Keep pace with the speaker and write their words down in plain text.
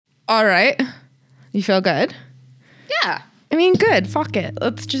All right. You feel good? Yeah. I mean, good. Fuck it.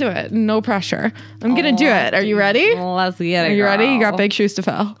 Let's do it. No pressure. I'm going to do it. Are you ready? Let's get it. Are you ready? You got big shoes to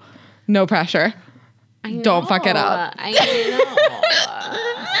fill. No pressure. Don't fuck it up. I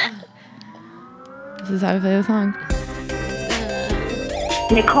know. This is how we play the song.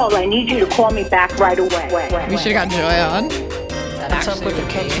 Nicole, I need you to call me back right away. We should have got Joy on. What's up with the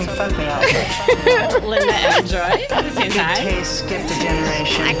cake and fuck me outfit? Linda and Joy at the same Good time. taste skipped a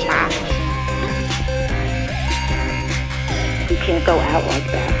generation. You can't go out like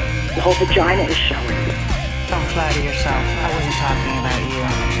that. The whole vagina is showing. Don't flatter yourself. I wasn't talking about you.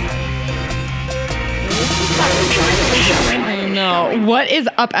 I know. What is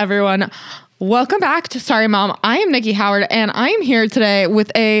up, everyone? Welcome back to Sorry Mom. I am Nikki Howard, and I am here today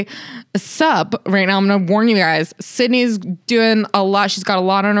with a sub right now. I'm going to warn you guys. Sydney's doing a lot. She's got a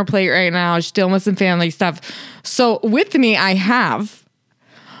lot on her plate right now. She's dealing with some family stuff. So with me, I have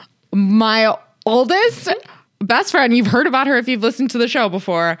my oldest best friend. You've heard about her if you've listened to the show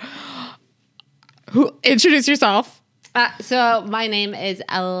before. Introduce yourself. So my name is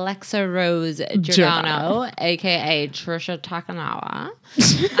Alexa Rose Giordano, a.k.a. Trisha Takanawa.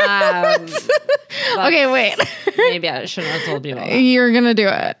 Okay, wait. Maybe I shouldn't have told people that. You're going to do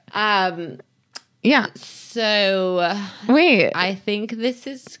it. Yeah. So Wait. I think this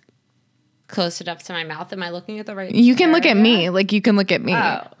is close enough to my mouth. Am I looking at the right You can look at area? me. Like, you can look at me.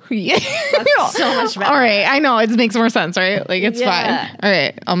 Oh. Yeah. That's so much better. All right. I know. It makes more sense, right? Like, it's Yeah. fine. All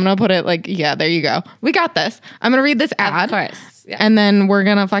right. I'm going to put it like, yeah, there you go. We got this. I'm going to read this ad. Of course. Yeah. And then we're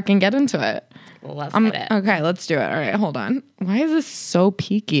going to fucking get into it. Well, let's hit it. Okay, let's do it. All right, hold on. Why is this so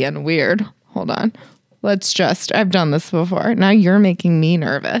peaky and weird? Hold on. I've done this before. Now you're making me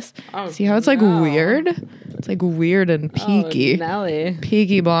nervous. Oh, See how it's like no. weird? It's like weird and peaky. Oh, Nelly.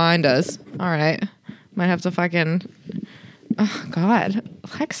 Peaky blinders. All right. Might have to fucking. Oh, God.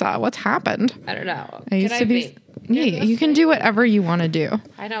 Alexa, what's happened? I don't know. I used to be. vape? Yeah, you can do whatever you want to do.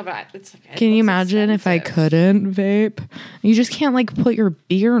 I know, but it's like. Can you imagine if I couldn't vape? You just can't like put your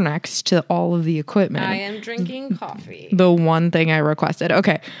beer next to all of the equipment. I am drinking coffee. The one thing I requested.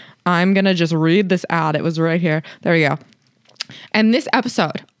 Okay, I'm going to just read this ad. It was right here. There we go. And this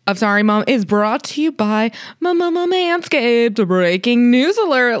episode of Sorry Mom is brought to you by Manscaped. Breaking news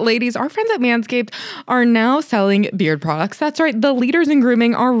alert, ladies. Our friends at Manscaped are now selling beard products. That's right. The leaders in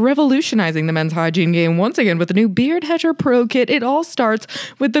grooming are revolutionizing the men's hygiene game once again with the new Beard Hedger Pro Kit. It all starts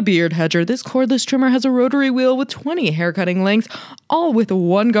with the Beard Hedger. This cordless trimmer has a rotary wheel with 20 haircutting lengths, all with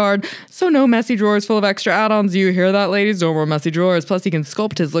one guard. So no messy drawers full of extra add-ons. You hear that, ladies? No more messy drawers. Plus, he can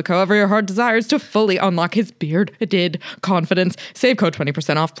sculpt his look however your heart desires to fully unlock his bearded confidence. Save code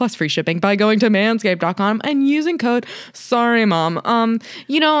 20% off plus free shipping by going to manscaped.com and using code SORRYMOM.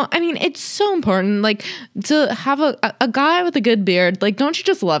 It's so important, like, to have a guy with a good beard. Like, don't you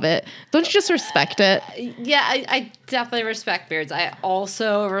just love it? Don't you just respect it? Yeah, I definitely respect beards. I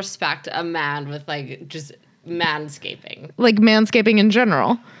also respect a man with like just manscaping. Like manscaping in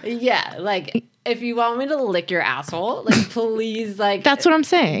general. Yeah, like if you want me to lick your asshole, like please, like That's what I'm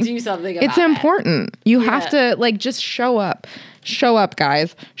saying. do something about It's it. important. You have to like just show up. Show up,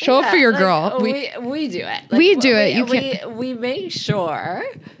 guys. Show up for your like, girl. We do it. Like, We do it. You can't- we make sure.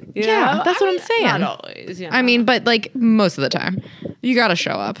 You Yeah, know? that's what I'm saying. Not always. You know? I mean, but like most of the time, you gotta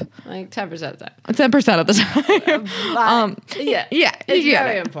show up. like 10% of the time. 10% of the time. But, yeah, you it's get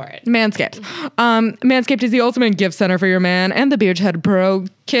very it. important. Manscaped. Manscaped is the ultimate gift center for your man, and the Beard Head Pro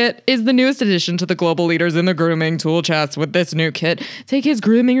Kit is the newest addition to the global leaders in the grooming tool chest. With this new kit, take his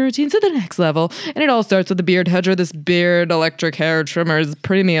grooming routine to the next level, and it all starts with the Beard Hedger, this beard electric hair trimmer's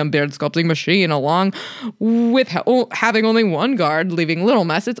premium beard sculpting machine, along with having only one guard, leaving little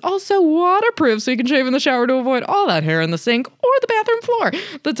mess. It's also waterproof, so you can shave in the shower to avoid all that hair in the sink or the bathroom floor.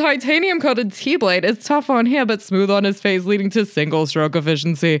 The titanium-coated T-blade is tough on hair but smooth on his face, leading to single-stroke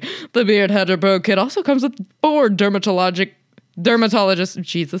efficiency. The Beard Hedger Pro Kit also comes with 4 dermatologist.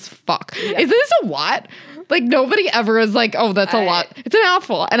 Jesus fuck. Yeah. Is this a what? Like, nobody ever is like, oh, that's a lot. It's a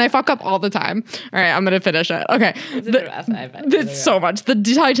mouthful, and I fuck up all the time. All right, I'm gonna finish it. Okay. It's a bit of an essay, but There's so much. The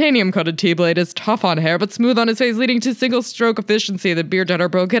titanium-coated T-blade is tough on hair, but smooth on his face, leading to single-stroke efficiency. The Beard Hedger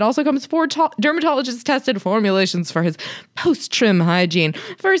Pro Kit also comes 4 dermatologist-tested formulations for his post-trim hygiene.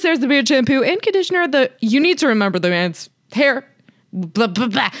 First, there's the beard shampoo and conditioner. You need to remember the man's hair. Blah, blah,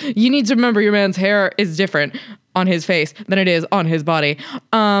 blah. You need to remember your man's hair is different on his face than it is on his body.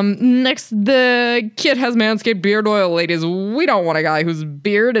 Next, the kit has Manscaped beard oil. Ladies, we don't want a guy whose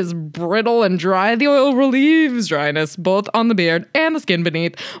beard is brittle and dry. The oil relieves dryness both on the beard and the skin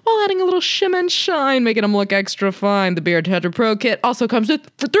beneath, while adding a little shim and shine, making him look extra fine. The Beard Hedger Pro Kit also comes with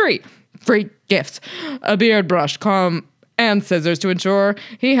 3 free gifts: a beard brush, comb, and scissors to ensure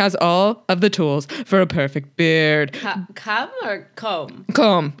he has all of the tools for a perfect beard. Cum or comb?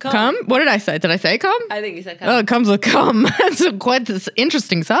 Cum. What did I say? Did I say cum? I think you said cum. Oh, it comes with cum. That's quite this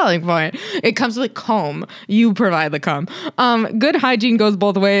interesting selling point. It comes with comb. You provide the cum. Good hygiene goes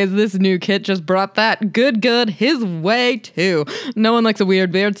both ways. This new kit just brought that good his way too. No one likes a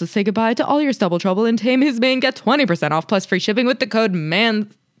weird beard, so say goodbye to all your stubble trouble and tame his mane. Get 20% off plus free shipping with the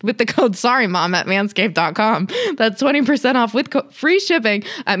code sorry mom at manscaped.com. That's 20% off with free shipping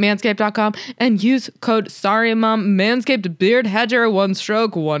at manscaped.com and use code sorry mom. Manscaped beard hedger, 1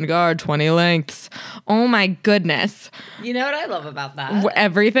 stroke, 1 guard, 20 lengths. Oh my goodness. You know what I love about that?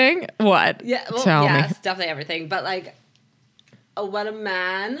 Everything? What? Yeah, well, Tell me. yes, definitely everything. But like, when a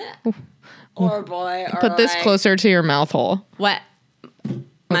man or a boy or Put this like, closer to your mouth hole. What?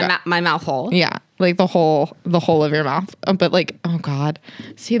 My mouth hole. Yeah, like the hole of your mouth. But like, oh God.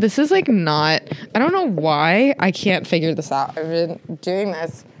 See, this is like not, I don't know why I can't figure this out. I've been doing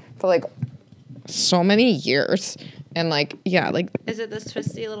this for like so many years. And like, yeah, like. Is it this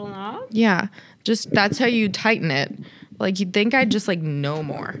twisty little knob? Yeah, just that's how you tighten it. Like you'd think I'd just like know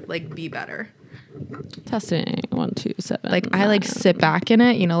more, like be better. Testing 1, 2, 7. Like I like sit back in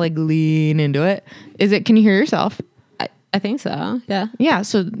it, you know, like lean into it. Can you hear yourself? I think so. Yeah. Yeah,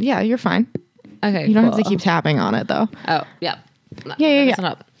 so yeah, you're fine. Okay. You don't have to keep tapping on it though. Oh, yeah. Yeah. Listen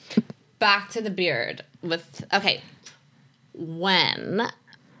up. Back to the beard when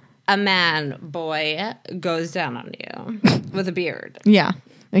a man boy goes down on you with a beard. Yeah,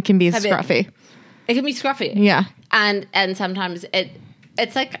 it can be Have it- scruffy. It can be scruffy. Yeah. And sometimes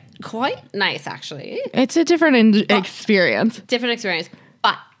it's like quite nice actually. It's a different experience. Different experience.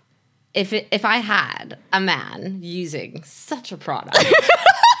 But if I had a man using such a product,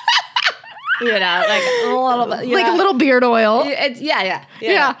 you know, like a little bit, Like a little beard oil.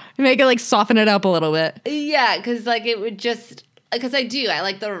 Yeah. Make it like soften it up a little bit. Yeah, because like it would just because I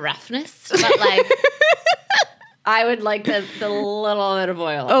like the roughness, but like I would like the little bit of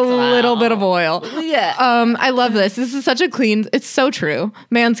oil. A little bit of oil. Yeah. I love this. This is such a clean, it's so true.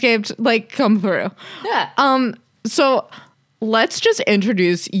 Manscaped, like come through. Yeah. So let's just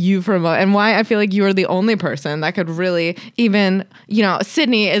introduce you for a moment and why I feel like you are the only person that could really even, you know,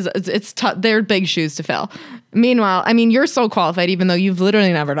 Sydney they're big shoes to fill. Meanwhile, I mean, you're so qualified, even though you've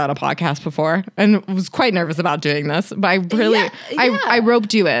literally never done a podcast before and was quite nervous about doing this. But I really, I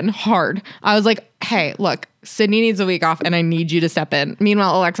roped you in hard. I was like, hey, look, Sydney needs a week off and I need you to step in.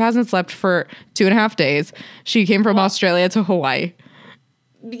 Meanwhile, Alexa hasn't slept for 2.5 days. She came from Australia to Hawaii.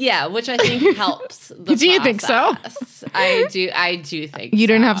 Yeah, which I think helps. The Do you think so? process. I do think You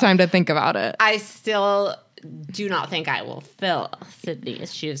didn't so. have time to think about it. I still do not think I will fill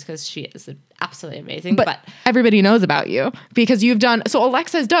Sydney's shoes because she is absolutely amazing. But everybody knows about you because you've done, so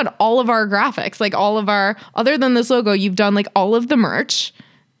Alexa's done all of our graphics, like all of our, other than this logo, you've done like all of the merch,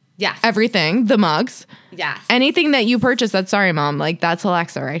 yes, everything, the mugs, yes, anything that you purchase that's Sorry Mom, like that's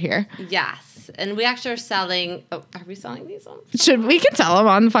Alexa right here. yes. And we actually are selling. Oh, are we selling these ones? We can sell them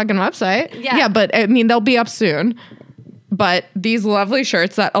on the fucking website. Yeah. Yeah, but I mean, they'll be up soon. But these lovely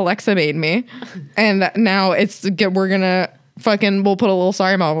shirts that Alexa made me, and now we're gonna we'll put a little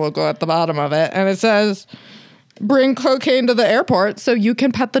Sorry Mom logo at the bottom of it, and it says, "Bring cocaine to the airport so you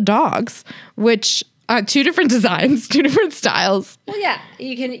can pet the dogs," which 2 different designs, 2 different styles. Well, yeah,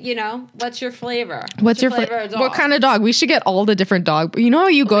 you can. You know, what's your flavor? What's your flavor? Of dog? What kind of dog? We should get all the different dog. You know how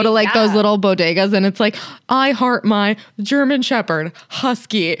you go to like those little bodegas and it's like, I heart my German Shepherd,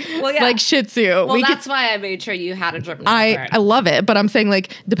 Husky, Well, yeah. like Shih Tzu. Well, that's why I made sure you had a German Shepherd. I love it, but I'm saying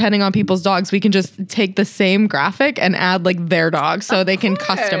like depending on people's dogs, we can just take the same graphic and add like their dog so they can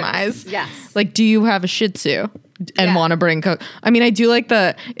course. customize. Yes. Like, do you have a Shih Tzu? And Yeah. want to bring I mean, I do like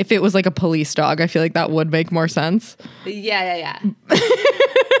if it was like a police dog, I feel like that would make more sense. Yeah.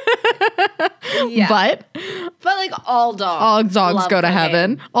 Yeah. But like all dogs. all dogs love go to cocaine.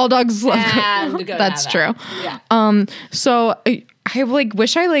 heaven. All dogs love And go to That's heaven. true. Yeah. So I like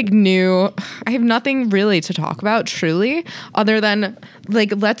wish I like knew. I have nothing really to talk about truly, other than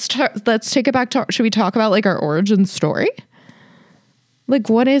like let's take it back to. Should we talk about like our origin story? Like,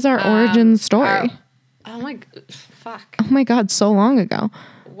 what is our origin story? Oh my fuck. Oh my God, so long ago.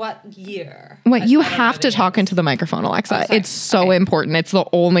 What year? Wait, you I don't have know to the talk years. into the microphone, Alexa. Oh, sorry. It's so Okay. important. It's the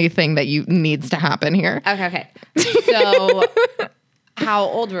only thing that needs to happen here. Okay. So, how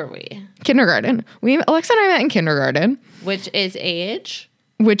old were we? Kindergarten. Alexa and I met in kindergarten, Which is age?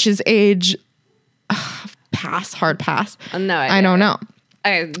 which is age hard pass. No idea. I don't know. I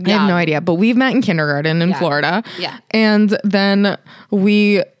have no idea, but we've met in kindergarten in Yeah. Florida. Yeah. And then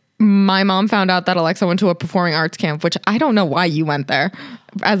my mom found out that Alexa went to a performing arts camp, which I don't know why you went there.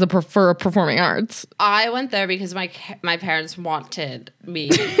 as for performing arts? I went there because my parents wanted me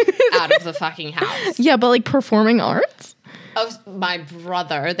out of the fucking house. Yeah, but like performing arts? My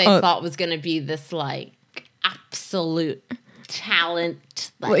brother, they thought was going to be this like absolute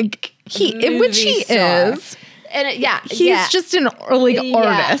talent, Like which movie he star. is. And He's just an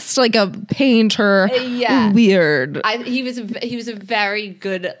artist, like a painter. Weird. He was a very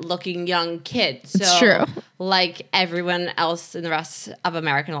good looking young kid. So, It's true. Like everyone else in the rest of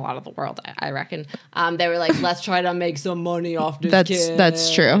America and a lot of the world, I reckon, they were like, let's try to make some money off this kid.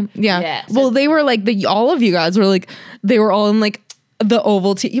 That's true. Yeah. Yeah, so- well, they were like all of you guys were like they were all in like the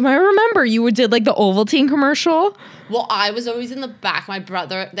Ovaltine. You might remember you did like the Ovaltine commercial. Well, I was always in the back. My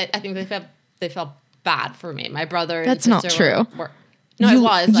brother, I think they felt bad for me. My brother. And That's not sister true. Were, no, I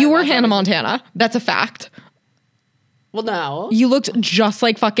was. You I were was Hannah always- Montana. That's a fact. Well, no. You looked just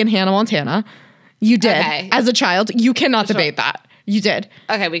like fucking Hannah Montana. You did. Okay. As a child. You cannot debate that. You did.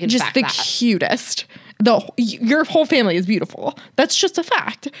 Okay, we can Just fact the that. cutest. Your whole family is beautiful. That's just a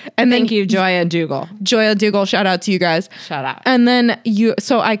fact. And then you, Joya and Dougal. Joya Dougal, shout out to you guys. Shout out. And then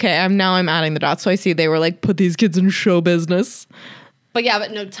I'm adding the dots. So I see they were like, put these kids in show business. But yeah,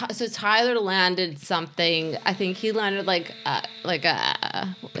 but no. So Tyler landed something. I think he landed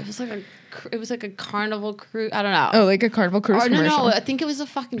it was like a Carnival cruise. I don't know. Oh, like a Carnival Cruise Or commercial. no, I think it was a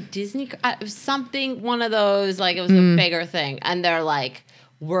fucking Disney. It was something. One of those. Like it was a bigger thing, and they're like,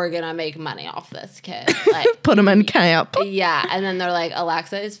 "We're gonna make money off this kid." Like, Put them in camp. yeah, and then they're like,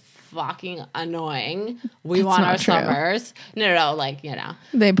 "Alexa is fucking annoying. We That's want not our true. summers." No, like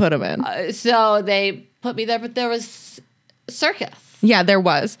They put them in. So they put me there, but there was circus Yeah, there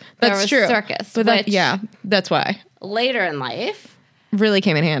was. That's was true. circus, But which- that's why. later in life. Really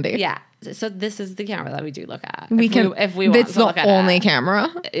came in handy. Yeah. So this is the camera that we do look at. if we want It's to the look at only it. camera.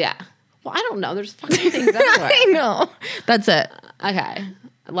 Yeah. Well, I don't know. There's fucking things everywhere. I know. That's it. Okay.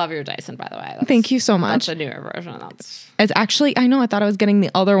 I love your Dyson, by the way. That's, Thank you so much. That's a newer version. That's It's actually, I know, I thought I was getting the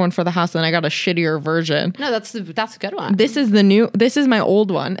other one for the house, and I got a shittier version. no, that's a good one. This is my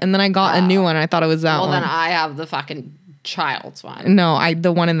old one, and then I got a new one, and I thought it was that well, one. then I have the fucking child's one. No,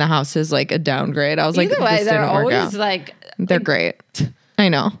 the one in the house is like a downgrade. I was like, Either way, this they're didn't work always out. like They're great. I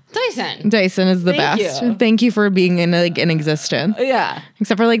know. Dyson. Dyson is the Thank best. you. Thank you for being in existence. Yeah.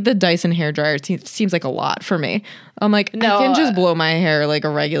 Except for like the Dyson hairdryer, it seems like a lot for me. I'm like, No, I can just blow my hair like a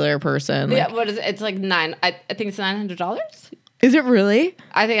regular person. Like, Yeah. What is it? It's like I think it's $900. is it really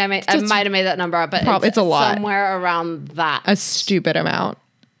I think I might have made that number up, but it's a lot. Somewhere around that a stupid amount?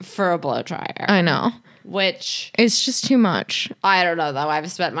 for a blow dryer. I know. Which It's just too much. I don't know though.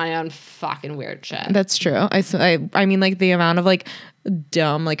 I've spent money on fucking weird shit. That's true. I mean, like the amount of like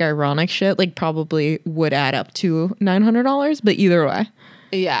dumb, like ironic shit, like probably would add up to $900. But either way,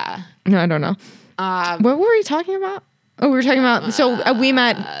 Yeah. I don't know. What were we talking about? Oh, we were talking about. So we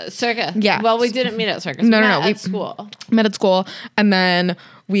met Circus. Yeah. Well, we didn't meet at circus. No, we no, met no, at school. met at school, and then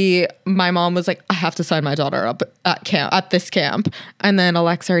my mom was like, I have to sign my daughter up at this camp, and then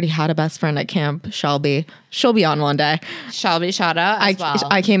Alexa already had a best friend at camp, Shelby. She'll be on one day. Shelby shout out as well.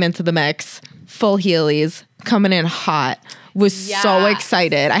 I came into the mix, full Heelys, coming in hot. Was so Yes.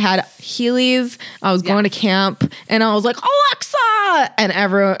 excited. I had Heelys. I was going to camp, and I was like, Alexa,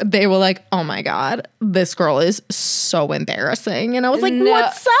 and they were like, oh my god, this girl is so embarrassing. And I was like, No.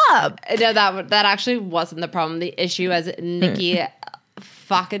 what's up? No, that actually wasn't the problem. The issue was Nikki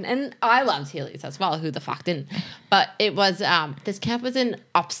fucking, and I loved Heelys as well. Who the fuck didn't? But it was this camp was in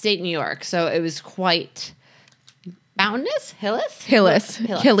upstate New York, so it was quite mountainous, hilly.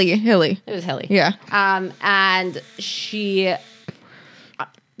 Hilly. It was hilly. Yeah. And she,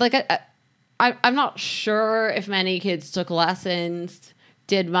 I'm not sure if many kids took lessons,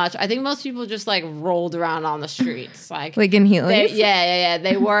 did much. I think most people just like rolled around on the streets, like Like in Heelys? yeah.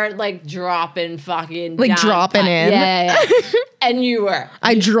 They weren't like dropping fucking Like dropping in? Yeah. And you were.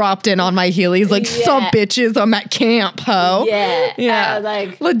 I dropped in on my Heelys like, some Yeah. bitches, I'm at camp, ho. Yeah. Yeah.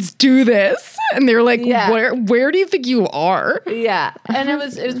 Like let's do this. And they're like, Yeah. where do you think you are? yeah. And it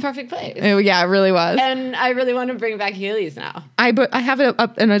was a perfect place. Oh, yeah, it really was. And I really want to bring back Heelys now. I have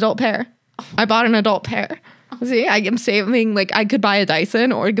an adult pair. I bought an adult pair. See, I am saving, like, I could buy a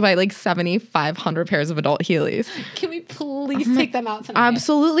Dyson or I could buy like 7,500 pairs of adult Heelys. Can we please take them out tonight?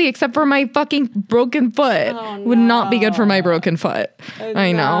 Absolutely, except for my fucking broken foot. Oh, Would not be good for my broken foot.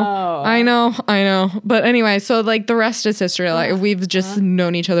 I know. But anyway, so like the rest is history. Like we've just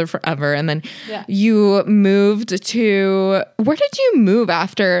known each other forever. And then Yeah. you moved to, where did you move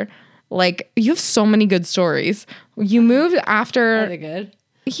after? Like, you have so many good stories. You moved after. Are they good?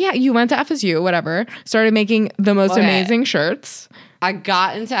 Yeah, you went to FSU, whatever. Started making the most Okay. amazing shirts. I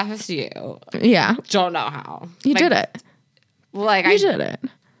got into FSU. Yeah, Don't know how. you Like, did it. Like You didn't.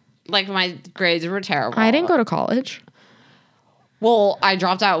 like my grades were terrible. I didn't go to college. Well, I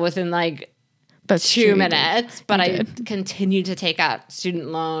dropped out within like That's 2 true, you minutes, but You I did. continued to take out student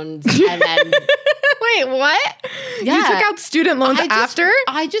loans, and then Wait, what? You Yeah. took out student loans after?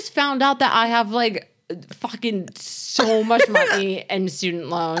 I just found out that I have like fucking so much money in student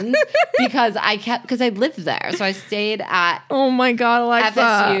loans because I lived there, so I stayed at Oh my God, Alexa.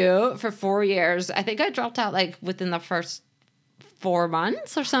 FSU for 4 years. I think I dropped out like within the first 4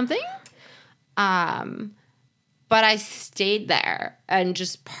 months or something. But I stayed there and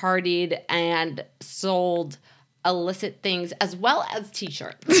just partied and sold illicit things as well as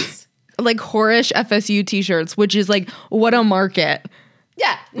t-shirts. Like whorish FSU t-shirts, which is like, what a market.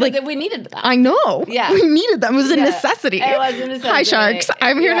 Yeah, Like, we needed that. I know. Yeah. We needed them. It was a Yeah. necessity. It was a necessity. Hi, Sharks.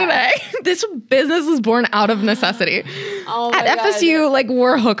 I'm here Yeah. today. This business was born out of necessity. Oh my At God. FSU, like,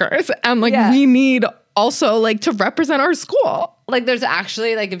 we're hookers. And, like, Yeah. we need also, like, to represent our school. Like, there's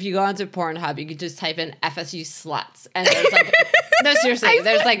actually, like, if you go onto Pornhub, you could just type in FSU sluts. And there's, like, no, seriously,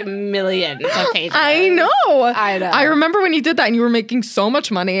 there's, like, millions of pages. I know. I know. I remember when you did that and you were making so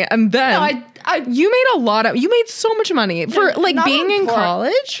much money. And then No, you made so much money for, like, not being on in Porn-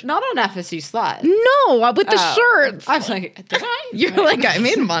 college. Not on FSU sluts. No, with the Oh. shirts. I was like, did I? You're like, I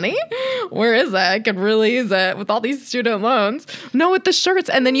made money? Where is it? I could really use it with all these student loans. No, with the shirts.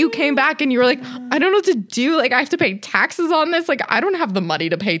 And then you came back and you were like, I don't know what to do. Like, I have to pay taxes on this. Like, I don't have the money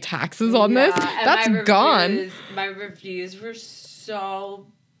to pay taxes on this. Yeah, and That's my gone. reviews- My reviews were so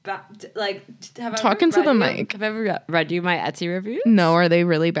bad. Like, have I Talk ever into the read you- mic. Have I ever read you my Etsy reviews? No, are they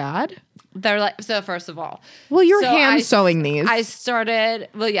really bad? They're like, so first of all, Well, you're So hand sewing these. I started,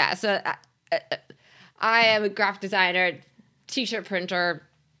 well, yeah. So I am a graphic designer, t-shirt printer,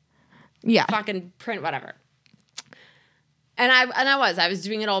 yeah. fucking print whatever. And I was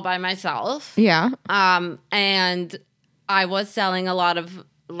doing it all by myself. Yeah. And I was selling a lot of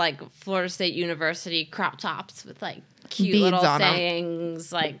like Florida State University crop tops with like cute Beads little on 'em.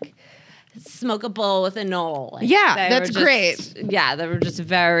 sayings, like smoke a bowl with a knoll. Like, Yeah, they that's were just- great. Yeah, they were just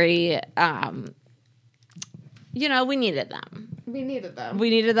very, we needed them. We needed them. We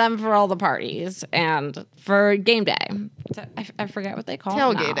needed them for all the parties and for game day. So I forget what they call it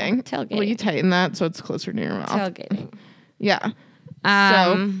now. Tailgating. Tailgating. Will you tighten that so it's closer to your mouth? Tailgating. Yeah.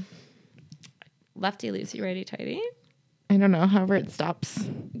 Lefty, loosey, righty, tighty. I don't know. However it stops.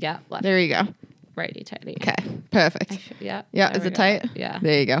 Yeah, lefty, There you go. righty, tighty. Okay. Perfect. Yeah. Yeah. there Is we it go. tight? Yeah.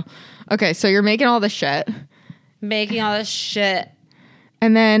 There you go. Okay. So you're making all this shit. Making all this shit.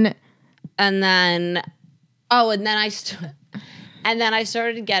 And then And then I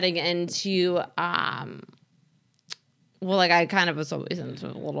started getting into I kind of was always into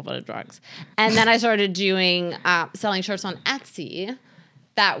a little bit of drugs. And then I started doing selling shirts on Etsy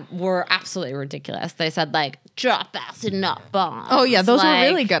that were absolutely ridiculous. They said like drop acid nut bombs. oh yeah, those were Like,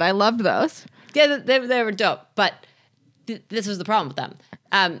 really good. I loved those. Yeah, they were dope. But this was the problem with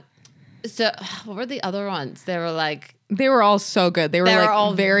them. So what were the other ones? They were like They were all so good. They were They were like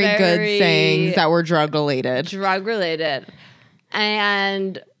all very good very- sayings that were drug related. drug related.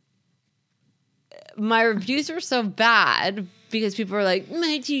 And my reviews were so bad because people were like,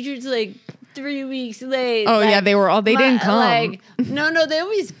 my teacher's like 3 weeks late. Oh, Like, yeah, they didn't come. Like, no, they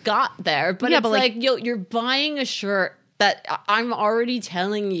always got there. But Yeah, it's but, like, you're buying a shirt that I'm already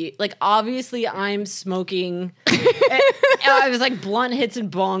telling you, like, obviously I'm smoking. I was like blunt hits and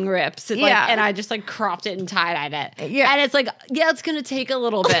bong rips. And, like, Yeah. and I just like cropped it and tie-dyed it. Yeah. And it's like, yeah, it's going to take a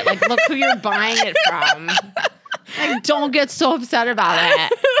little bit. Like, look who you're buying it from. Like, don't get so upset about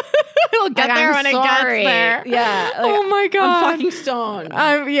it. It'll get Like, there I'm when it sorry. gets there. Yeah. Like, Oh my god. I'm fucking stoned.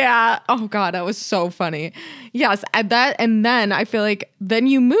 Yeah. Oh god, that was so funny. Yes, and then I feel like then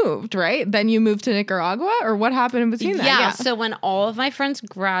you moved, right? Then you moved to Nicaragua, or what happened in between that? Yeah. So when all of my friends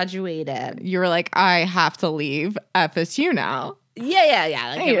graduated, You were like, I have to leave FSU now.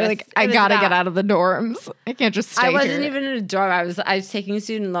 yeah. Like, You're like, I gotta get out of the dorms. I can't just stay I wasn't here. even in a dorm. I was taking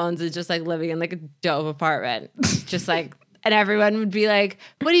student loans and just like living in like a dope apartment, just like. And everyone would be like,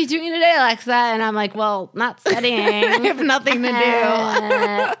 "What are you doing today, Alexa?" And I'm like, "Well, not studying. I have nothing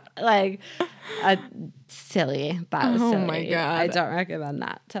to do. Like, silly. That was Oh silly. my God. I don't recommend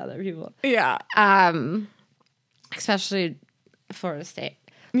that to other people. Yeah. Especially Florida State.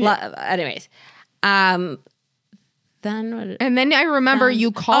 Anyways, then what? And then I remember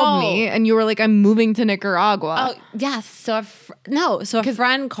you called me and you were like, I'm moving to Nicaragua. Oh yes. So a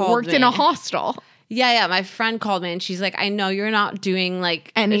friend called Worked me. in a hostel. Yeah. My friend called me and she's like, I know you're not doing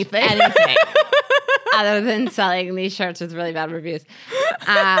like Anything. other than selling these shirts with really bad reviews.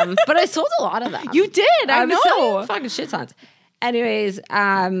 But I sold a lot of them. You did. I was selling know. fucking shit tons. Anyways,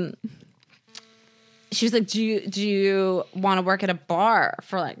 she was like, do you want to work at a bar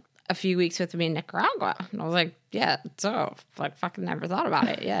for like a few weeks with me in Nicaragua? And I was like, yeah, so like fucking never thought about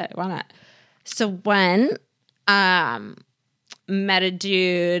it. Yeah, why not? So when met a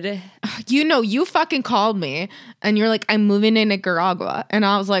dude. You fucking called me and you're like, I'm moving to Nicaragua. And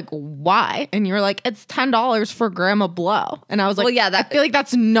I was like, why? And you're like, it's $10 for Grandma Blow. And I was like, Well, yeah, I feel like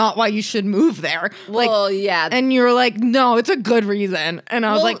that's not why you should move there. Well, yeah. And you were like, no, it's a good reason. And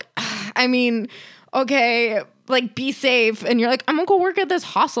I was Well- like, I mean, okay, like be safe. And you're like, I'm gonna go work at this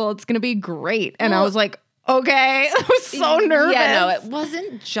hostel. It's gonna be great. And I Well- was like, okay. I was so nervous. Yeah, no, it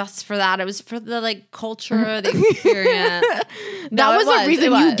wasn't just for that. It was for the like culture, the experience. That was the reason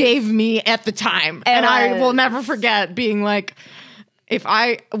it you was. gave me at the time. And I will was. never forget being like, if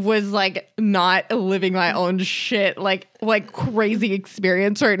I was like not living my own shit, like crazy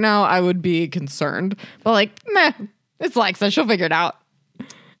experience right now, I would be concerned. But like, meh, it's Lexa. She'll figure it out.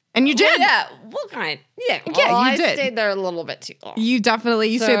 And you did. Well, yeah, well, kind. Yeah, Yeah, well, you I did. stayed there a little bit too long. You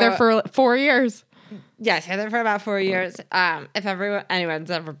stayed there for 4 years. Yeah, I stayed there for about 4 years. If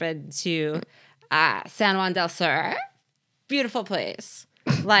anyone's ever been to San Juan del Sur, beautiful place.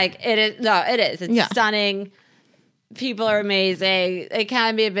 Like it is. No, it is. It's Yeah. stunning. People are amazing. It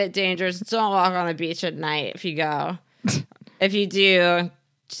can be a bit dangerous. Don't walk on the beach at night if you go. If you do,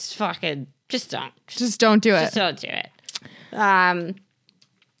 just don't. Just don't do it. Just don't do it.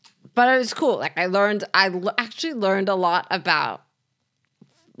 But it was cool. Like I actually learned a lot about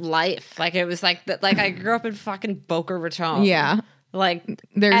life. Like it was like that. Like I grew up in fucking Boca Raton. Yeah. Like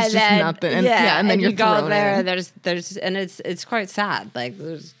There's and just then- nothing. And, and then you you're go thrown there. in. There's and it's quite sad. Like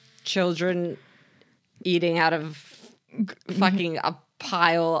there's children eating out of fucking a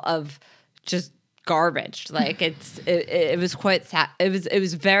pile of just garbage. Like it was quite sad. It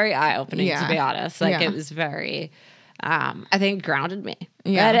was very eye opening Yeah. to be honest. Like Yeah. it was very. I think it grounded me.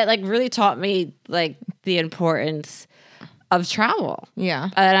 Yeah. And it like really taught me like the importance of travel. Yeah.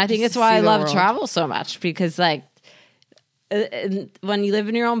 And I think Just it's why see I the love world. travel so much because like when you live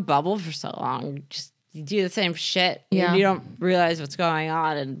in your own bubble for so long, you do the same shit. Yeah. And you don't realize what's going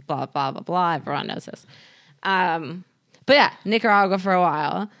on and blah, blah, blah, blah. Everyone knows this. But yeah, Nicaragua for a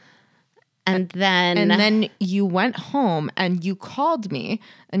while. And then you went home and you called me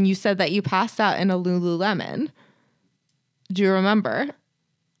and you said that you passed out in a Lululemon. Do you remember?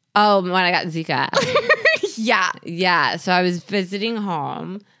 oh, when I got Zika. Yeah. Yeah, so I was visiting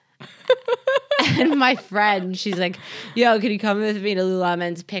home, and my friend, she's like, "Yo, can you come with me to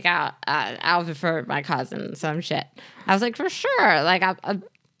Lululemon to pick out an outfit for my cousin, some shit?" I was like, "For sure." Like, I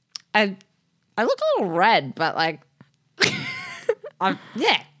look a little red, but like,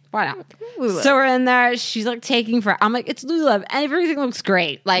 yeah, why not? Lululemon. So we're in there. She's like taking for. I'm like, "It's Lululemon. Everything looks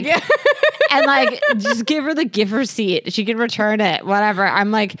great." Like. And like, just give her the gift receipt. She can return it, whatever.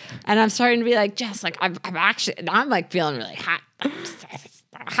 I'm like, and I'm starting to be like, Jess, like, I'm like feeling really hot.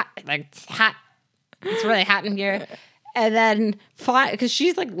 Like, it's hot. It's really hot in here. And then, because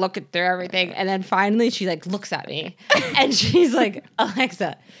she's like looking through everything. And then finally, she like looks at me and she's like,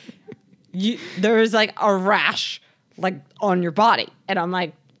 Alexa, there is like a rash like on your body. And I'm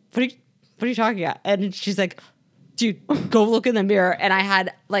like, what are you talking about? And she's like, dude, go look in the mirror. And I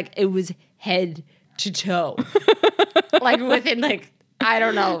had like, it was head to toe. Like within like, I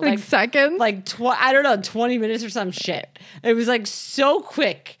don't know. Like seconds? Like, 20 minutes or some shit. It was like so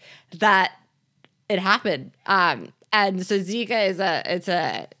quick that it happened. And so Zika is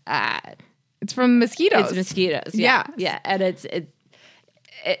It's from mosquitoes. it's mosquitoes. Yeah. Yeah. And it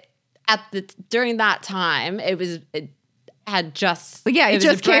during that time, it had just Yeah, it was a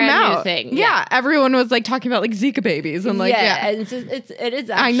just came brand new out. thing. Yeah, everyone was like talking about like Zika babies and like and it is.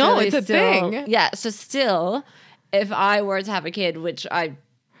 Actually I know, it's a still- thing. Yeah. So still, if I were to have a kid, which I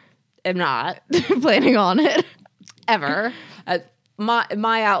am not planning on it. ever,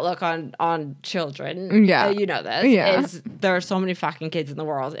 my outlook on children, Yeah. you know this, Yeah. is there are so many fucking kids in the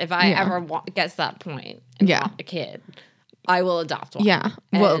world. If I Yeah. ever get to that point and Yeah. want a kid, I will adopt one. Yeah.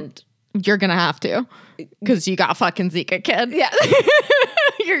 And Well, you're gonna have to because you got fucking Zika, kid. yeah.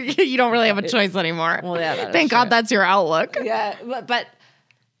 You don't really have a choice anymore. Well, yeah, that is Thank God true. that's your outlook. Yeah, but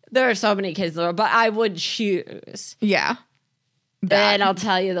there are so many kids in the world, but I would choose. Yeah. And I'll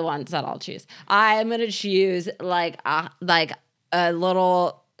tell you the ones that I'll choose. I am gonna choose like a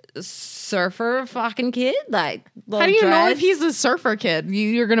little surfer fucking kid, like How do you know if dreads. he's a surfer kid?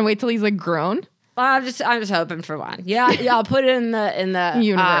 You're gonna wait till he's like grown? I'm just hoping for one. Yeah, I'll put it in the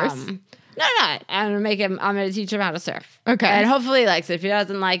Universe. No, I'm gonna teach him how to surf. Okay. And hopefully he likes it. If he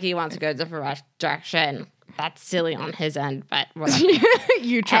doesn't like it, he wants to go a different direction. That's silly on his end, but whatever.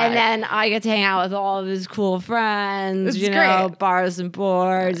 You try. And then I get to hang out with all of his cool friends, It's you know, great. bars and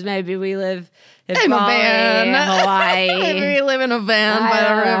boards. Maybe we live In a Bali, van. Hawaii. Maybe live in a van by the I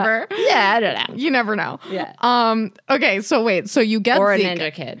don't know. river. Yeah, I don't know. You never know. Yeah. Okay, so wait. So you get Or a Zika.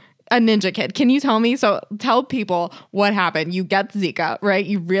 ninja kid. A ninja kid. Can you tell me? So tell people what happened. You get Zika, right?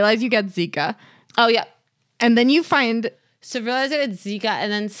 You realize you get Zika. Oh, yeah. And then you find So realize I had Zika,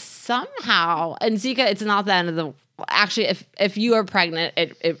 and then somehow, and Zika, it's not the end of the. Actually, if you are pregnant,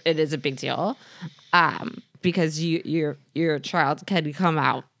 it is a big deal, because your child can come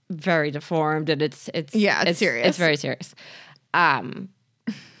out very deformed, and it's serious. It's very serious.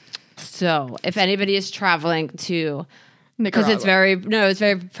 So if anybody is traveling to, because Nicaragua. it's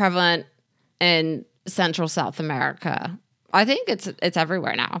very prevalent in Central South America. I think it's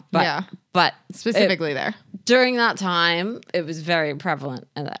everywhere now, but Yeah. but specifically there. during that time, it was very prevalent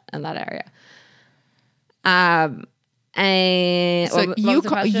in that area. And So what you was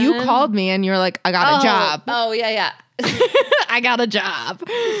the you question? called me and you're like, I got a job. Oh yeah. I got a job. So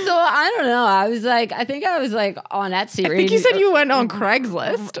I don't know. I think I was like on Etsy. I think you said you went on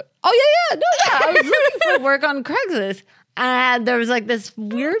Craigslist. Oh yeah. I was looking for work on Craigslist. And there was like this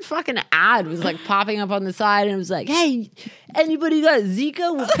weird fucking ad was like popping up on the side, and it was like, "Hey, anybody got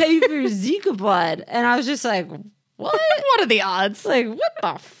Zika? We'll pay for your Zika blood." And I was just like, "What? What are the odds? Like, what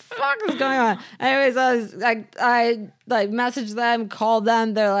the fuck is going on?" Anyways, I messaged them, called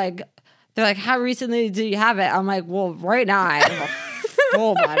them. They're like, "How recently did you have it?" I'm like, "Well, right now I have a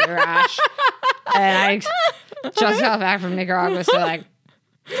full body rash, and I just got back from Nicaragua, so like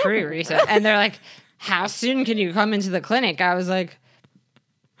pretty recent." And they're like, "How soon can you come into the clinic?" I was like,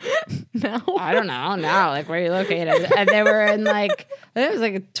 No. "I don't know now. Like, where are you located?" And they were in like, I think it was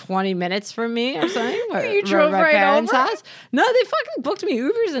like 20 minutes from me or something. You drove my right parents' over? house. No, they fucking booked me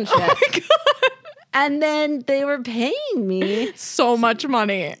Ubers and shit. Oh my God. And then they were paying me. So much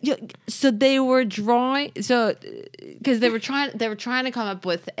money. So they were drawing. So because they were trying to come up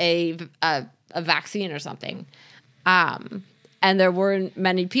with a vaccine or something, and there weren't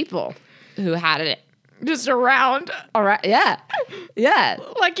many people who had it. Just around. All right, yeah.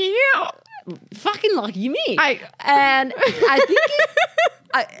 Lucky you. Fucking lucky me. I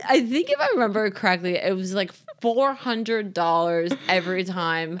think if I remember correctly, it was like $400 every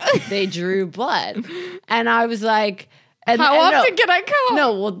time they drew blood, and I was like, How often can I come?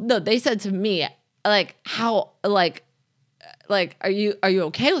 No, they said to me, like, how, like, are you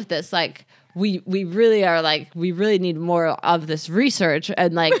okay with this? Like, we really are, like, we really need more of this research,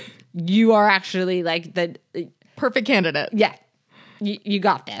 and like, you are actually like the Perfect candidate. yeah, you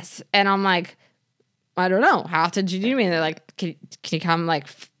got this. And I'm like, I don't know. How often do you do me? And they're like, can you come like,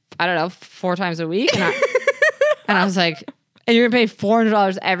 I don't know, 4 times a week? And I was like, and you're going to pay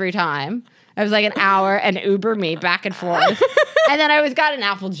 $400 every time. It was like an hour and Uber me back and forth. And then I always got an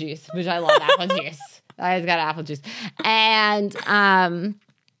apple juice, which I love apple juice. I always got apple juice. And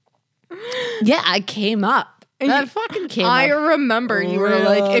yeah, I came up. I fucking came I up. remember you were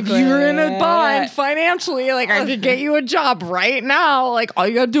like, if you were in a bind financially, like I could get you a job right now. Like all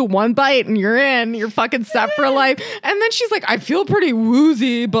you gotta do one bite and you're in. You're fucking set for life. And then she's like, I feel pretty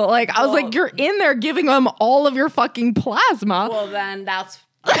woozy, but like I was like, you're in there giving them all of your fucking plasma. Well, then that's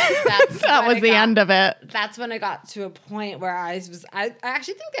that was the end of it. That's when I got to a point where I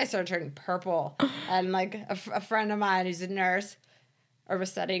actually think I started turning purple. And like a friend of mine who's a nurse, or was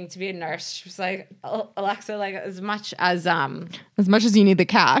studying to be a nurse, she was like, Alexa, like as much as you need the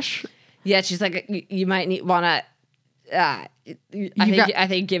cash. yeah, she's like, you might want to. I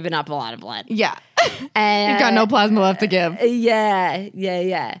think giving up a lot of blood. Yeah. And You've got no plasma left to give.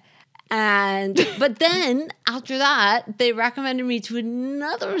 Yeah. And but then after that, they recommended me to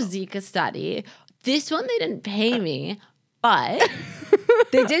another Zika study. This one they didn't pay me, but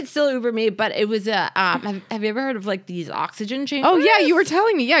they did still Uber me. But it was a have you ever heard of like these oxygen chambers? Oh yeah, you were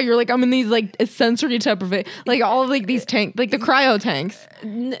telling me. Yeah, you're like, I'm in these like sensory deprivation, like all of like these tanks, like the cryo tanks.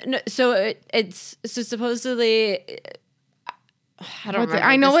 No, so it's so supposedly. I don't remember.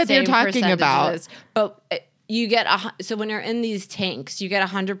 I know the what they're same talking about. percentages, but you get so when you're in these tanks, you get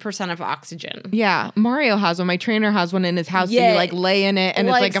 100% of oxygen. Yeah, Mario has one. My trainer has one in his house. Yeah. So you like lay in it, and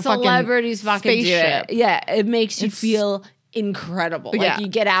it's like a fucking celebrities fucking spaceship. do it. Yeah, it makes you feel incredible. Like Yeah. you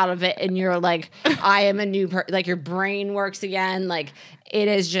get out of it and you're like, I am a new person. Like your brain works again. Like it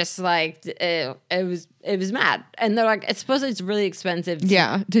is just like it was mad. And they're like, it's supposedly it's really expensive. To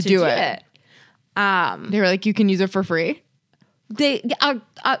do it. They were like, you can use it for free.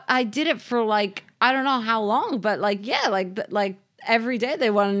 I did it for like I don't know how long, but like yeah, like every day they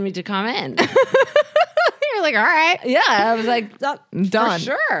wanted me to come in. You're You're like, all right. Yeah, I was like, Done. for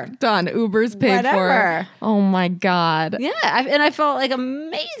sure. Done. Uber's paid for. Whatever. Oh my God. Yeah, and I felt like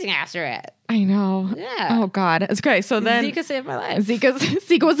amazing after it. I know. Yeah. Oh God. It's okay. So then Zika saved my life.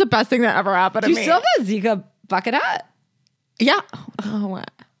 Zika was the best thing that ever happened Do to you me. still have a Zika bucket hat? Yeah. Oh,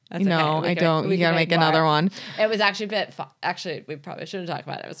 That's no, okay. I don't. You gotta make another one. It was actually a bit. Actually, we probably shouldn't talk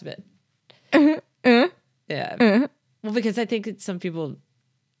about it. It was a bit. Yeah. Well, because I think some people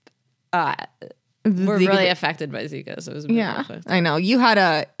were Zika- really affected by Zika, so it was a bit Yeah, affected. I know. You had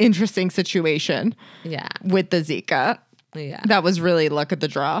a interesting situation Yeah. with the Zika. Yeah. That was really luck of the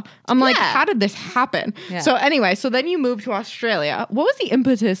draw. I'm like, Yeah. how did this happen? Yeah. So anyway, so then you moved to Australia. What was the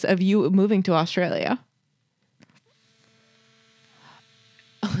impetus of you moving to Australia?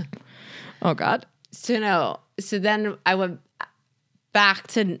 Oh God. So no. So then I went back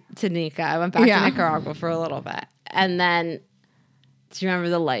to Nika. I went back Yeah. to Nicaragua for a little bit, and then do you remember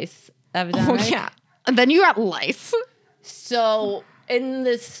the lice Oh epidemic? yeah. And then you got lice. So in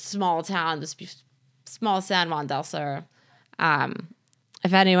this small town, small San Juan del Sur,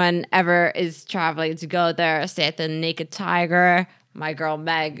 if anyone ever is traveling to go there, stay at the Naked Tiger. My girl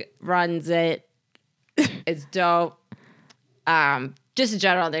Meg runs it. It's dope. Just in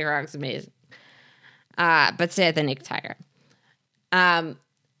general, Nicaragua's amazing. But stay at the Naked Tiger. And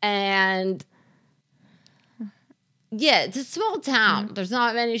yeah, it's a small town. There's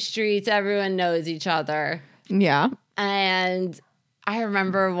not many streets. Everyone knows each other. Yeah. And I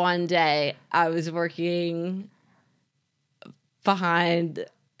remember one day I was working behind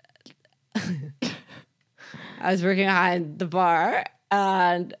the bar,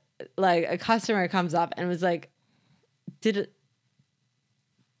 and like a customer comes up and was like, did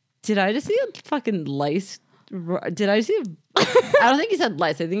I just see a fucking lice? Did I see I don't think he said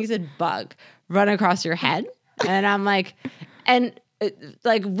lice. I think he said bug run across your head. And I'm like, and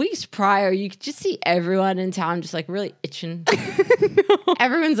like weeks prior, you could just see everyone in town just like really itching.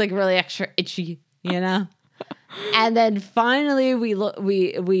 Everyone's like really extra itchy, you know? And then finally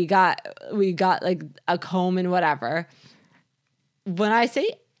we got like a comb and whatever. When I say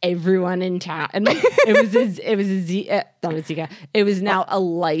everyone in town, and it was now a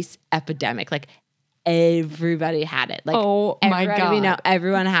lice epidemic. Like everybody had it. Like Oh my everybody God. we know,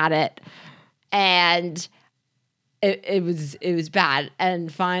 everyone had it. And it was bad.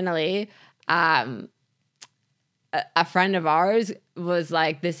 And finally, a friend of ours was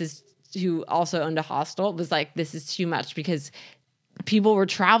like, who also owned a hostel, was like, this is too much, because people were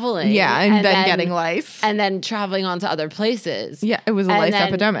traveling. Yeah, and then getting lice. And then traveling on to other places. Yeah, it was a And lice then-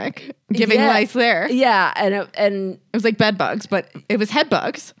 epidemic. Giving Yeah. lice there. It Yeah, and was like bed bugs, but it was head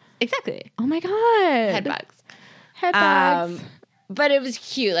bugs. exactly. Oh my God. Head bugs. Head bugs. But it was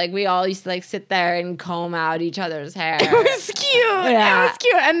cute. Like we all used to like sit there and comb out each other's hair. It was cute. Yeah. It was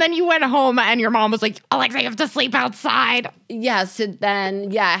cute. And then you went home and your mom was like, Alexa, you have to sleep outside. Yeah, so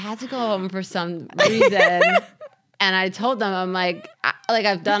then, I had to go home for some reason. And I told them, I'm like,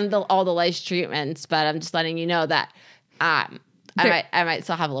 I've done all the lice treatments, but I'm just letting you know that I might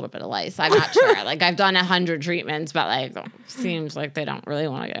still have a little bit of lice. I'm not sure. Like I've done 100 treatments, but like seems like they don't really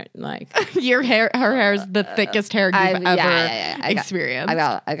want to get like Her hair is the thickest hair you've ever experienced. I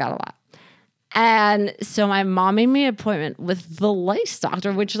got a lot. And so my mom made me an appointment with the lice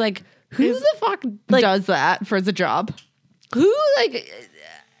doctor, which like who the fuck like does that for the job. who like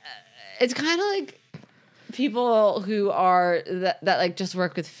it's kind of like people who are that like just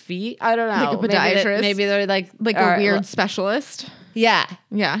work with feet. I don't know. Like a podiatrist? Maybe they're like A weird specialist. Yeah.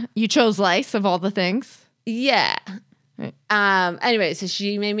 Yeah. You chose lice of all the things. Yeah. Right. Anyway, so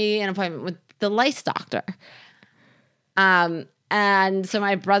she made me an appointment with the lice doctor. And so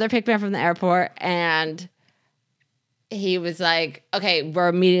my brother picked me up from the airport, and he was like, okay, we're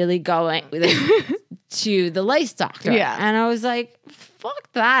immediately going to the lice doctor. Yeah. And I was like,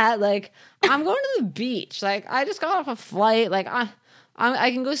 fuck that. Like, I'm going to the beach. Like, I just got off a flight. Like,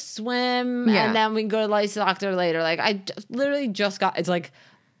 I can go swim, Yeah. and then we can go to the lice doctor later. Like, I literally just got, it's like,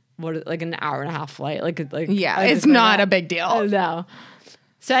 like an hour and a half flight. Like Yeah. I It's just went not out. a big deal. No.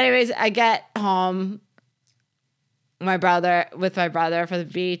 So anyways, I get home, my brother for the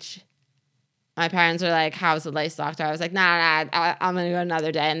beach. My parents are like, how's the lice doctor? I was like, nah, I'm going to go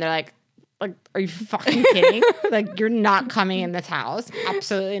another day. And they're like, are you fucking kidding? Like, you're not coming in this house.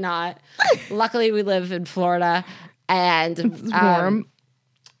 Absolutely not. Luckily, we live in Florida, and It's warm.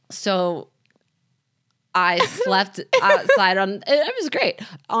 so I slept outside it was great,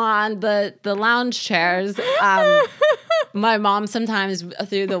 on the lounge chairs. My mom sometimes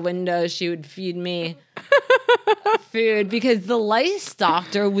through the window, she would feed me food because the lice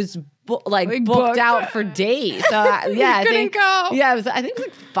doctor was booked booked. out for days. So I couldn't think go. Yeah, I think it was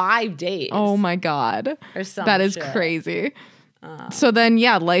like 5 days. Oh my God. Or some That is shit. crazy. So then,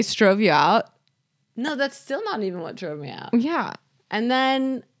 lice drove you out. No, that's still not even what drove me out. Yeah. And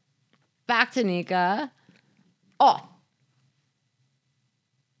then back to Nika. Oh,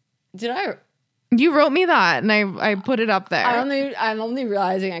 did I? You wrote me that, and I put it up there. I'm only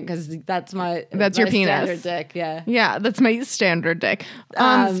realizing it because that's That's your penis. standard dick. Yeah. Yeah, that's my standard dick.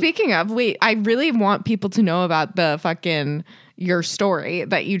 Um, Speaking of, wait, I really want people to know about the fucking your story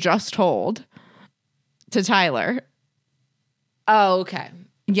that you just told to Tyler. Oh, okay.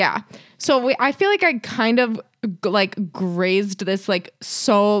 Yeah. So I feel like I kind of like grazed this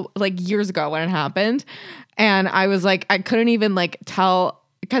so years ago when it happened, and I was like I couldn't even tell.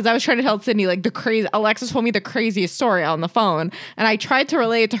 Because I was trying to tell Sydney Alexis told me the craziest story on the phone, and I tried to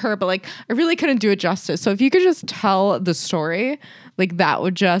relay it to her, but I really couldn't do it justice. So if you could just tell the story, that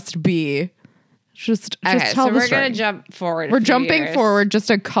would just be just Okay, tell so the we're story. gonna jump forward. We're jumping forward just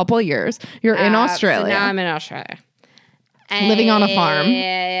a couple years. You're in Australia. So now I'm in Australia, Living on a farm.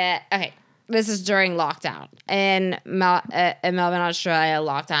 Okay, this is during lockdown in Melbourne, Australia.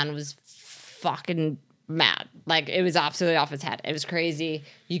 Lockdown was fucking mad. It was absolutely off its head. It was crazy.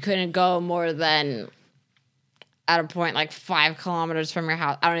 You couldn't go more than at a point 5 kilometers from your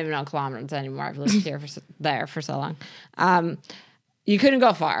house. I don't even know kilometers anymore. I've lived here there for so long. You couldn't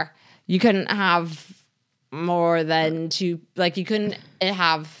go far. You couldn't have more than 2. You couldn't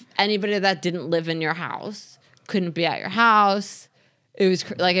have anybody that didn't live in your house couldn't be at your house. It was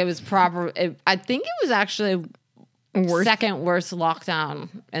it was proper. I think it was actually second worst lockdown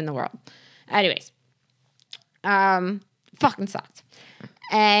in the world. Anyways. Fucking sucked.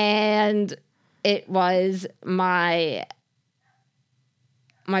 And it was my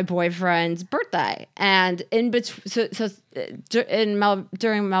boyfriend's birthday. And in between, during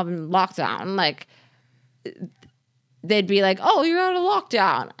Melbourne lockdown, they'd be like, oh, you're out of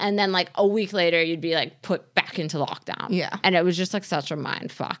lockdown. And then a week later, you'd be put back into lockdown. Yeah. And it was just such a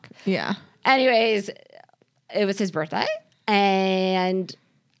mind fuck. Yeah. Anyways, it was his birthday. And,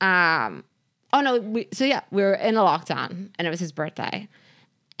 oh no! We were in a lockdown, and it was his birthday.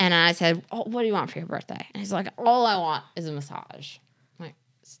 And I said, "Oh, what do you want for your birthday?" And he's like, "All I want is a massage.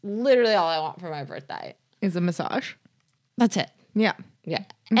 It's literally all I want for my birthday Is a massage. That's it." Yeah. Yeah.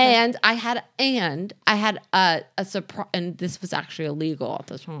 And I had a surprise, and this was actually illegal at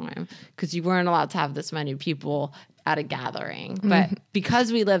the time because you weren't allowed to have this many people at a gathering. But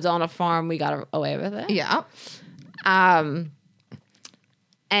because we lived on a farm, we got away with it. Yeah.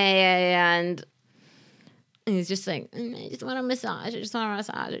 And he's just like, I just want a massage.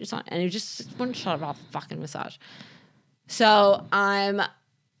 And he just wouldn't shut up about the fucking massage. So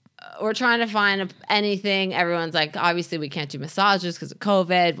we're trying to find anything. Everyone's like, obviously we can't do massages because of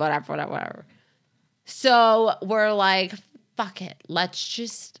COVID, whatever. So we're like, fuck it. Let's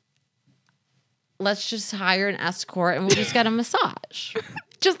just hire an escort and we'll just get a massage.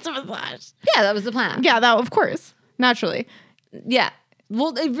 Just a massage. Yeah, that was the plan. Yeah, that of course. Naturally. Yeah.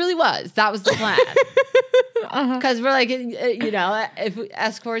 Well, it really was. That was the plan. Because we're like, if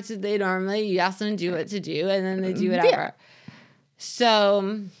escorts, they normally, you ask them to do what to do, and then they do whatever. Yeah.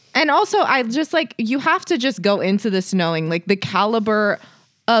 So. And also, I just you have to just go into this knowing the caliber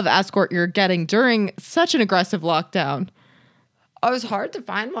of escort you're getting during such an aggressive lockdown. Oh, it was hard to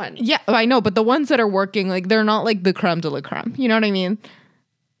find one. Yeah, I know. But the ones that are working, they're not the creme de la creme. You know what I mean?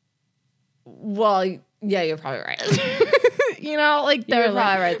 Well, yeah, you're probably right. They're You're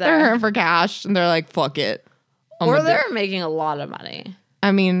probably right there. They're hurting for cash, and they're like, fuck it. Or they're making a lot of money.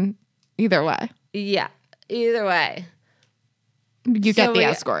 I mean, either way. Yeah, either way. You get the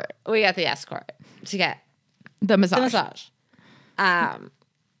escort. We got the escort to get The massage. the massage.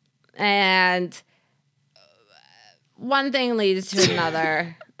 And one thing leads to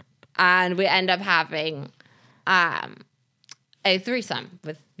another, and we end up having a threesome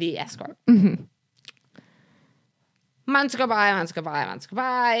with the escort. Mm-hmm. Months go by,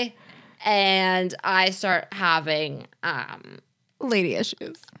 and I start having Lady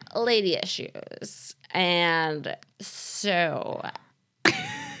issues. lady issues. And so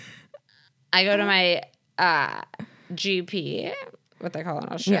I go to my GP, what they call it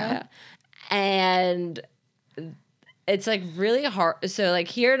in Australia, and it's really hard. So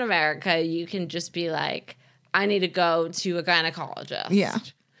here in America, you can just be like, I need to go to a gynecologist. Yeah.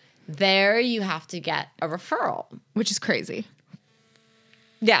 There, you have to get a referral. Which is crazy.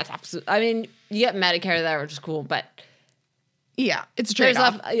 Yeah, it's absolutely. I mean, you get Medicare there, which is cool, but Yeah, it's trade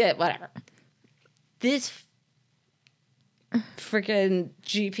off. Yeah, whatever. This freaking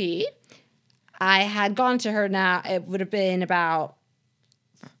GP I had gone to her now, it would have been about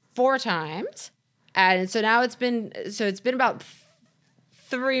 4 times. And so now it's been about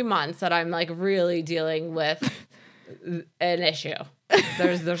 3 months that I'm like really dealing with an issue.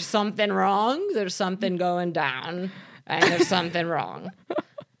 There's something wrong. There's something going down, and there's something wrong.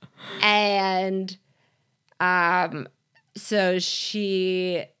 And so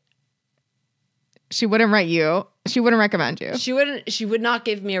she wouldn't write you. She wouldn't recommend you. She would not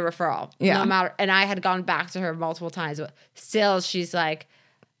give me a referral. Yeah. No matter, and I had gone back to her multiple times, but still she's like,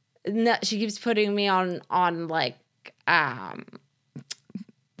 no, she keeps putting me on like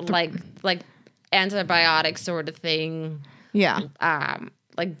antibiotic sort of thing. Yeah.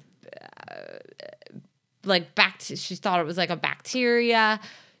 She thought it was like a bacteria.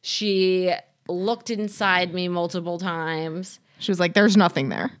 She looked inside me multiple times. She was like, there's nothing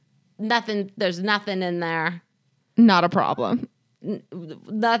there. There's nothing in there. Not a problem.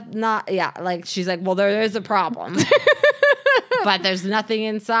 Like she's like, well, there is a problem. But there's nothing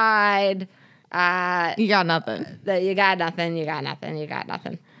inside. You got nothing. You got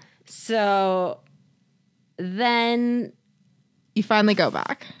nothing. So then You finally go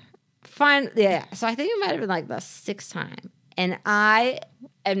back. So I think it might have been like the 6th time. And I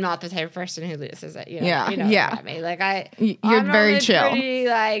am not the type of person who loses it. You know, Yeah, you know yeah. what I mean? Like You're I'm very always chill. Pretty,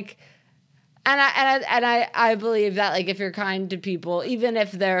 like, and I believe that like if you're kind to people, even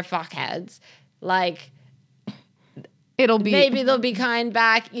if they're fuckheads, like It'll be maybe they'll be kind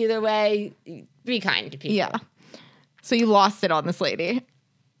back. Either way, be kind to people. Yeah. So you lost it on this lady.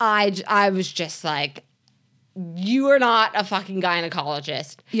 I was just like, you are not a fucking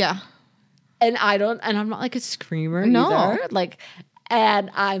gynecologist. Yeah. And I'm not like a screamer No. either. Like, and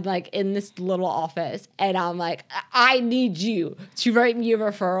I'm like in this little office and I'm like, I need you to write me a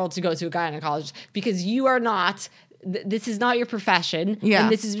referral to go to a gynecologist because you are not, this is not your profession. Yeah.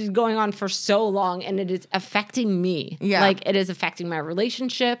 And this has been going on for so long and it is affecting me. Yeah. Like it is affecting my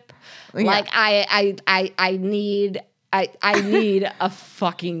relationship. Yeah. Like I need a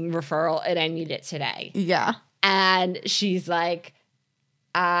fucking referral and I need it today. Yeah. And she's like,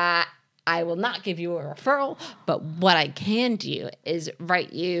 I will not give you a referral, but what I can do is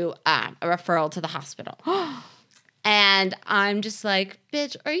write you a referral to the hospital. And I'm just like,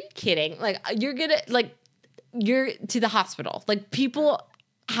 bitch, are you kidding? Like, you're to the hospital. Like, people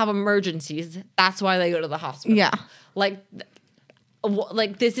have emergencies. That's why they go to the hospital. Yeah. Like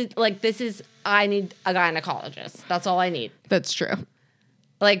this is, I need a gynecologist. That's all I need. That's true.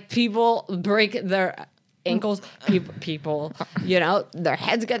 Like, people break their ankles, people, you know, their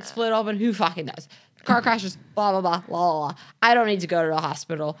heads get split open. Who fucking knows? Car crashes, blah, blah, blah, blah, blah. I don't need to go to the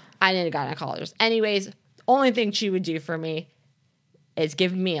hospital. I need a gynecologist. Anyways, only thing she would do for me is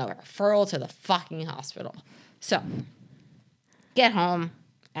give me a referral to the fucking hospital. So, get home,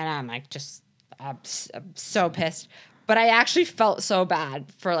 and I'm like, I'm so pissed. But I actually felt so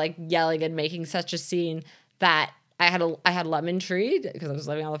bad for like yelling and making such a scene that I had lemon tree because I was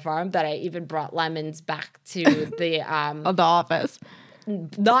living on the farm that I even brought lemons back to the Of the office.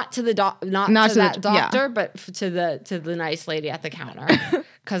 not to the doctor, yeah. but to the nice lady at the counter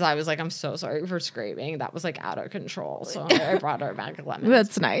because I was like, I'm so sorry for screaming. That was like out of control. So I brought her a bag of lemons.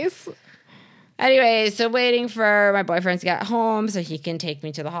 That's nice. Anyway, so waiting for my boyfriend to get home so he can take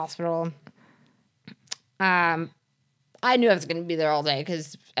me to the hospital. I knew I was going to be there all day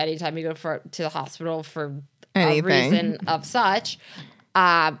because anytime you go to the hospital for Anything. a reason of such,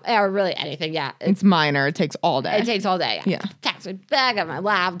 or really anything, yeah. It's minor. It takes all day. It takes all day. Yeah. Packed my bag, got my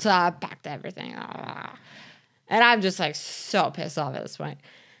laptop, packed everything. And I'm just like so pissed off at this point.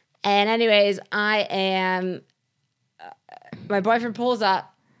 And anyways, I am, my boyfriend pulls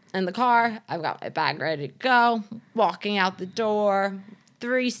up in the car. I've got my bag ready to go, walking out the door,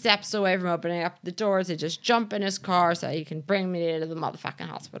 3 steps away from opening up the door to just jump in his car so he can bring me to the motherfucking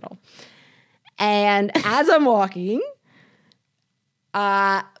hospital. And as I'm walking,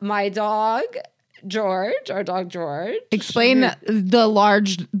 my dog, George, our dog George. Explain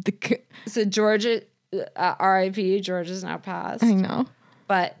So George, R.I.P. George is now passed. I know.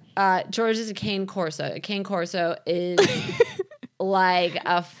 But George is a cane corso. A cane corso is like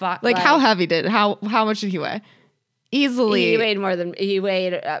a fuck. Like how heavy how much did he weigh? Easily. He weighed more than he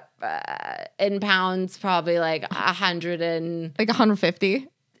weighed in pounds, probably like 100 and like 150.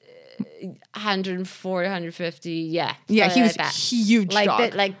 140, 150. Yeah. Yeah, he was like that. huge like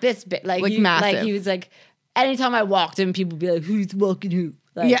dog. like this bit. Like massive. Like he was like, anytime I walked him, people would be like, who's walking who?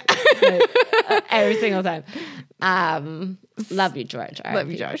 Like, Yeah. every single time. Love you, George.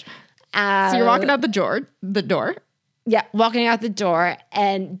 Love you, George. So you're walking out the door. Yeah, walking out the door,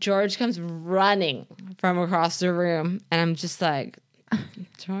 and George comes running from across the room, and I'm just like,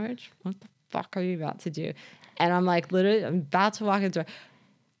 George, what the fuck are you about to do? And I'm like, literally, I'm about to walk in the door.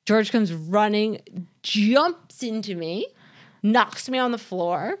 George comes running, jumps into me, knocks me on the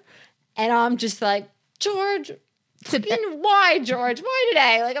floor. And I'm just like, George, why, George? Why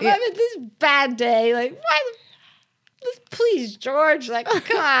today? Like, I'm having this bad day. Like, why? Please, George. Like,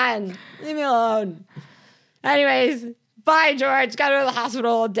 come on. Leave me alone. Anyways, bye, George. Got to go to the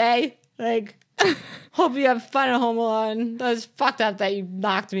hospital all day. Like, hope you have fun at home alone. That was fucked up that you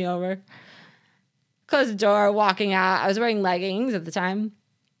knocked me over. Close the door, walking out. I was wearing leggings at the time.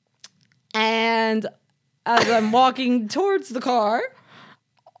 And as I'm walking towards the car,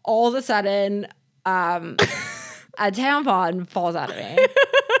 all of a sudden, a tampon falls out of me.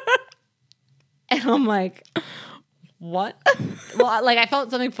 And I'm like, what? Well, like, I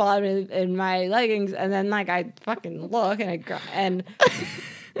felt something fall out of me in my leggings, and then, like, I fucking look, and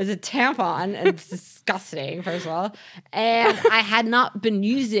there's a tampon, and it's disgusting, first of all. And I had not been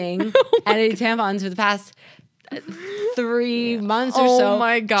using any tampons for the past 3 months or so. Oh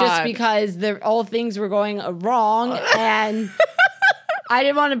my God. Just because all things were going wrong, and I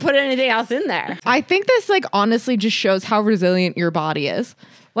didn't want to put anything else in there. I think this, like, honestly just shows how resilient your body is.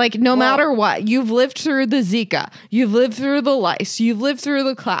 Like, no matter what, you've lived through the Zika, you've lived through the lice, you've lived through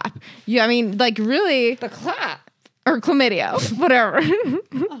the clap. I mean, like, really. The clap. Or chlamydia, whatever.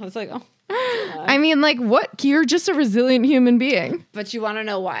 I was like, oh. I mean, like, what? You're just a resilient human being. But you want to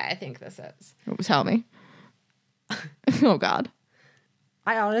know why I think this is? Tell me. Oh, God.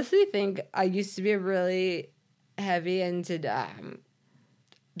 I honestly think I used to be really heavy into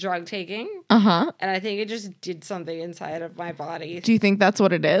drug taking. Uh-huh. And I think it just did something inside of my body. Do you think that's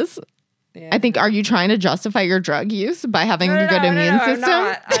what it is? Yeah. I think, are you trying to justify your drug use by having a good immune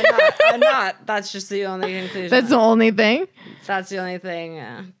system? I'm not. That's just the only conclusion. That's the only thing? That's the only thing.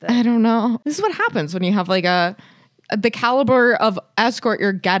 I don't know. This is what happens when you have, like, the caliber of escort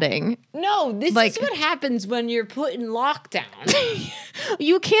you're getting. No, this Like- is what happens when you're put in lockdown.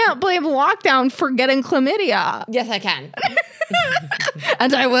 You can't blame lockdown for getting chlamydia. Yes, I can.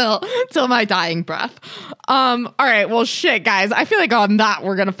 And I will till my dying breath. All right. Well, shit, guys. I feel like on that,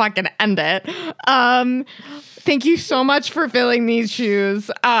 we're going to fucking end it. Thank you so much for filling these shoes.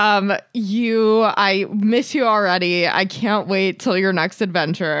 I miss you already. I can't wait till your next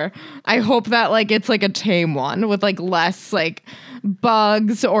adventure. I hope that, like, it's like a tame one with, like, less, like,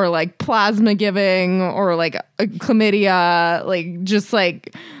 bugs or, like, plasma giving or, like, chlamydia. Like, just,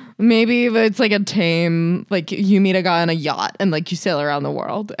 like, maybe if it's like a tame, like, you meet a guy on a yacht and, like, you sail around the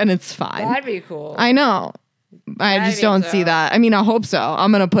world and it's fine. That'd be cool. I know. I I just think don't so. see that. I mean, I hope so.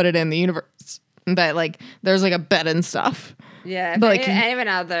 I'm going to put it in the universe. But, like, there's, like, a bed and stuff. Yeah, if But, like, anyone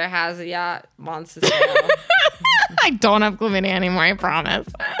out there has a yacht, wants to sail. I don't have chlamydia anymore, I promise.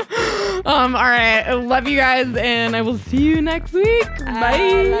 All right. I love you guys, and I will see you next week.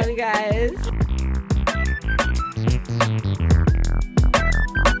 Bye. Love you guys.